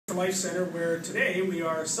Life Center, where today we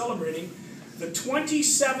are celebrating the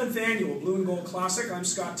 27th annual Blue and Gold Classic. I'm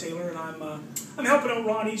Scott Taylor, and I'm helping out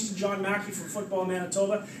Ron East and John Mackey from Football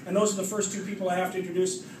Manitoba, and those are the first two people I have to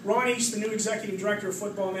introduce. Ron East, the new Executive Director of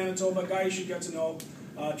Football Manitoba, a guy you should get to know,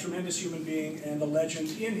 a tremendous human being and a legend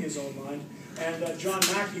in his own mind, and John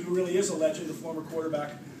Mackey, who really is a legend, the former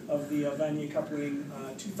quarterback of the Vanier Cup winning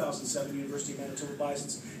 2007 University of Manitoba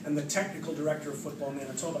Bisons and the Technical Director of Football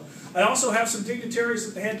Manitoba. I also have some dignitaries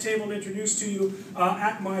at the head table to introduce to you.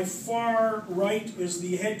 At my far right is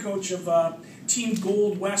the head coach of Team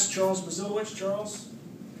Gold West, Charles Bazilowicz. Charles.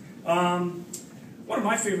 One of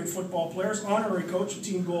my favorite football players, honorary coach of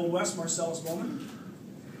Team Gold West, Marcellus Bowman.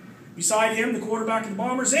 Beside him, the quarterback of the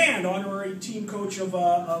Bombers and honorary team coach of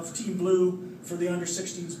Team Blue for the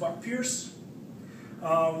under-16s, Buck Pierce.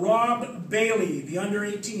 Rob Bailey, the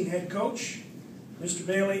under-18 head coach, Mr.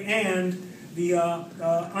 Bailey, and the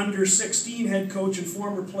under-16 head coach and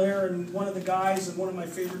former player and one of the guys and one of my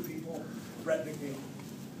favorite people, Brett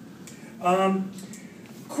MacNeil.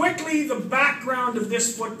 Quickly, the background of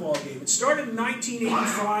this football game. It started in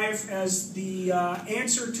 1985 as the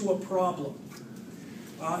answer to a problem.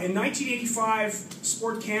 In 1985,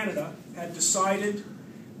 Sport Canada had decided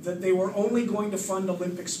that they were only going to fund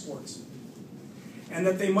Olympic sports, and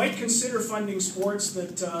that they might consider funding sports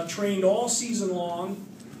that trained all season long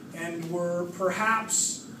and were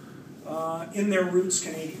perhaps in their roots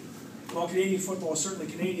Canadian. Well, Canadian football was certainly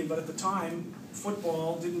Canadian, but at the time,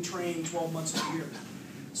 football didn't train 12 months a year.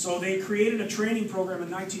 So they created a training program in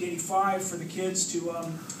 1985 for the kids to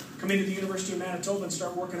come into the University of Manitoba and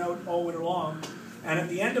start working out all winter long. And at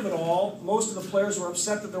the end of it all, most of the players were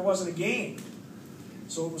upset that there wasn't a game.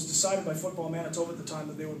 So it was decided by Football Manitoba at the time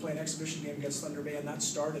that they would play an exhibition game against Thunder Bay, and that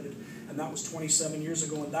started it. And that was 27 years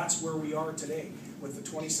ago, and that's where we are today with the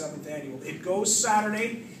 27th annual. It goes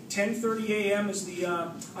Saturday, 10:30 a.m. is the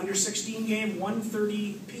under-16 game,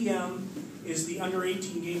 1:30 p.m. is the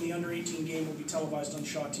under-18 game. The under-18 game will be televised on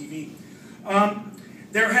Shaw TV.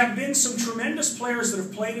 There have been some tremendous players that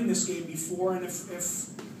have played in this game before, and if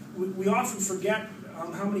we often forget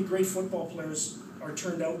how many great football players are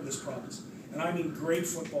turned out in this province. And I mean great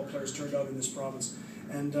football players turned out in this province.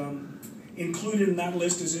 And included in that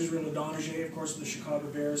list is Israel Adonijah, of course, of the Chicago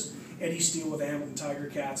Bears, Eddie Steele with the Hamilton Tiger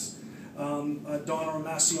Cats, Don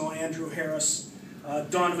Romacio, Andrew Harris,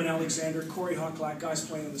 Donovan Alexander, Corey Hucklack, guys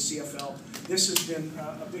playing in the CFL. This has been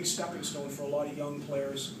a big stepping stone for a lot of young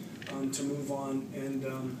players to move on and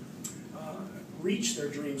reach their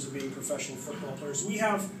dreams of being professional football players. We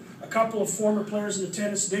have a couple of former players in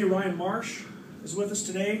attendance today. Ryan Marsh is with us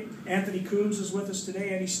today. Anthony Coombs is with us today.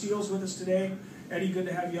 Eddie Steele is with us today. Eddie, good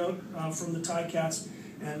to have you out from the Ticats.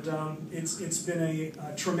 And it's been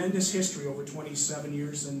a tremendous history over 27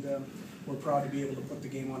 years, and we're proud to be able to put the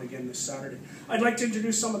game on again this Saturday. I'd like to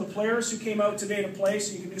introduce some of the players who came out today to play,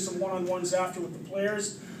 so you can do some one-on-ones after with the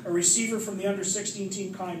players. A receiver from the under-16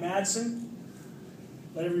 team, Kai Madsen.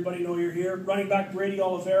 Let everybody know you're here. Running back Brady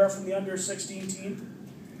Oliveira from the under-16 team.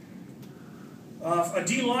 A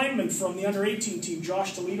D lineman from the under-18 team,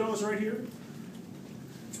 Josh Toledo, is right here.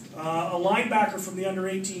 A linebacker from the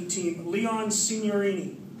under-18 team, Leon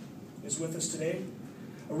Signorini, is with us today.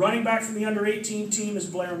 A running back from the under-18 team is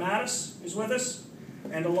Blair Mattis, is with us.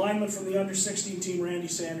 And a lineman from the under-16 team, Randy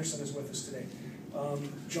Sanderson, is with us today.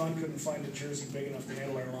 John couldn't find a jersey big enough to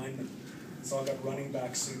handle our linemen. It's all got running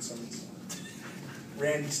back suits on it. So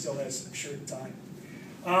Randy still has a shirt and tie.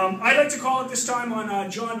 I'd like to call at this time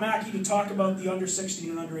on John Mackey to talk about the under-16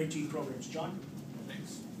 and under-18 programs. John?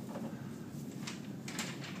 Thanks.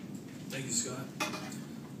 Thank you, Scott.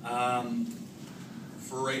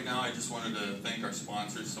 For right now, I just wanted to thank our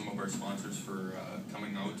sponsors, some of our sponsors, for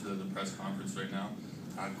coming out to the press conference right now.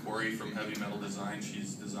 Corey from Heavy Metal Design,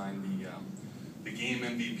 she's designed the Game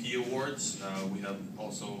MVP Awards. We have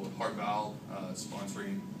also Harval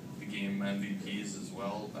sponsoring the Game MVPs as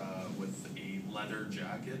well with a leather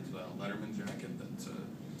jacket, Letterman jacket that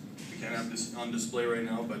we can't have this on display right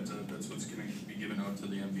now, but that's what's going to be given out to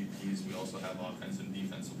the MVPs. We also have offensive and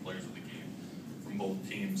defensive players of the game from both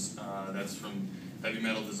teams. That's from Heavy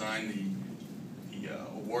Metal Design, the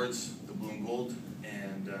awards, the blue and gold,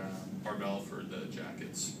 and Harval for the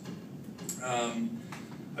jackets.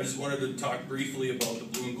 I just wanted to talk briefly about the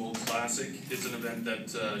Blue and Gold Classic. It's an event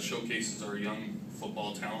that showcases our young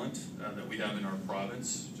football talent that we have in our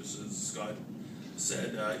province. Just as Scott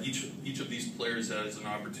said, each of these players has an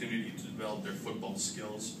opportunity to develop their football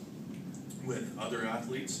skills with other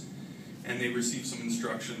athletes, and they receive some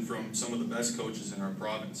instruction from some of the best coaches in our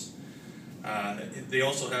province. They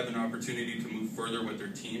also have an opportunity to move further with their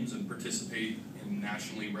teams and participate in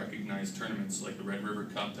nationally recognized tournaments like the Red River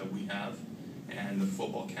Cup that we have, and the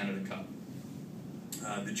Football Canada Cup.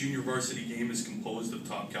 The junior varsity game is composed of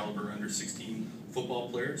top caliber under 16 football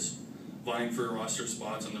players, vying for roster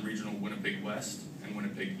spots on the regional Winnipeg West and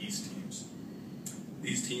Winnipeg East teams.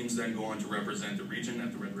 These teams then go on to represent the region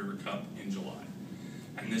at the Red River Cup in July.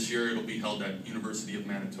 And this year it'll be held at University of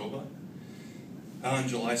Manitoba on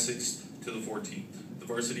July 6th to the 14th. The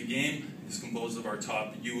varsity game is composed of our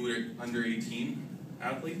top under 18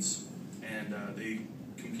 athletes, and they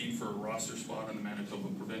compete for a roster spot on the Manitoba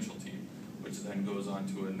provincial team, which then goes on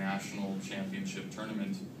to a national championship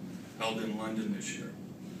tournament held in London this year.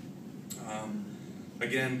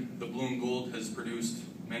 Again, the Blue and Gold has produced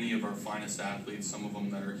many of our finest athletes, some of them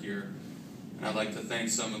that are here. And I'd like to thank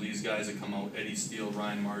some of these guys that come out: Eddie Steele,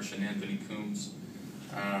 Ryan Marsh, and Anthony Coombs.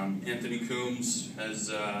 Anthony Coombs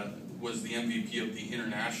was the MVP of the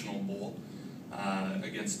International Bowl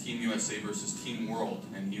against Team USA versus Team World,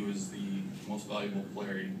 and he was the most valuable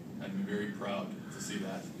player. I'd be very proud to see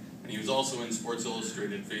that. And he was also in Sports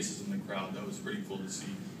Illustrated Faces in the Crowd. That was pretty cool to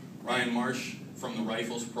see. Ryan Marsh from the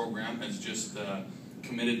Rifles program has just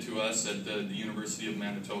committed to us at the University of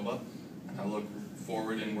Manitoba, and I look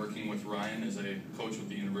forward in working with Ryan as a coach with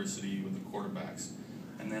the university with the quarterbacks.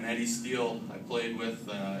 And then Eddie Steele, I played with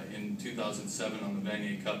in 2007 on the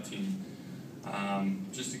Vanier Cup team.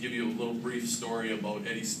 Just to give you a little brief story about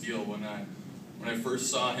Eddie Steele, when I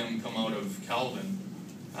first saw him come out of Calvin,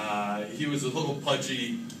 he was a little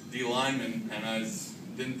pudgy D lineman, and I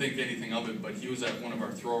didn't think anything of it, but he was at one of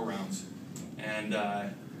our throw rounds, and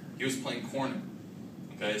he was playing corner.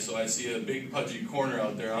 Okay, so I see a big pudgy corner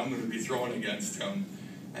out there I'm going to be throwing against him,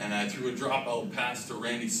 and I threw a dropout pass to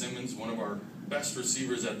Randy Simmons, one of our best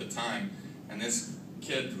receivers at the time, and this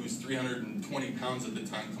kid who's 320 pounds at the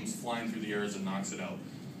time comes flying through the airs and knocks it out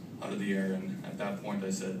of the air. And at that point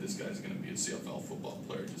I said, this guy's going to be a CFL football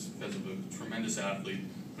player just because of a tremendous athlete,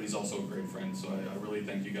 but he's also a great friend. So I really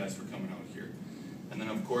thank you guys for coming out here. And then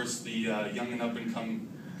of course the young and up and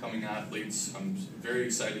coming athletes, I'm very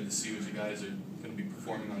excited to see what you guys are going to be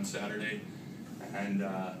performing on Saturday. And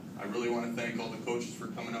I really want to thank all the coaches for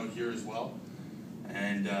coming out here as well.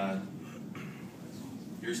 And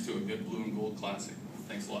here's to a good Blue and Gold Classic.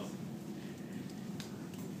 Thanks a lot.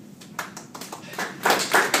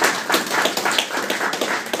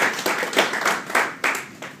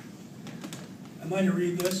 Am I to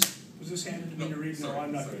read this? Was this handed to me to read? Sorry, No,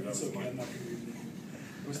 I'm not going to. It's okay. I'm not going to read it.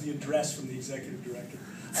 It was the address from the executive director.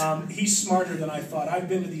 He's smarter than I thought. I've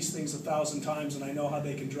been to these things 1,000 times, and I know how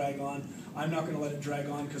they can drag on. I'm not going to let it drag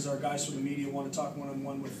on because our guys from the media want to talk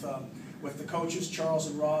one-on-one with the coaches, Charles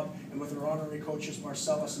and Rob, and with our honorary coaches,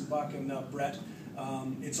 Marcellus and Buck and Brett.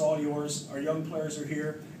 It's all yours. Our young players are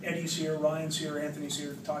here. Eddie's here, Ryan's here, Anthony's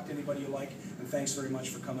here. Talk to anybody you like, and thanks very much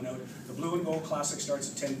for coming out. The Blue and Gold Classic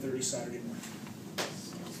starts at 10:30 Saturday morning.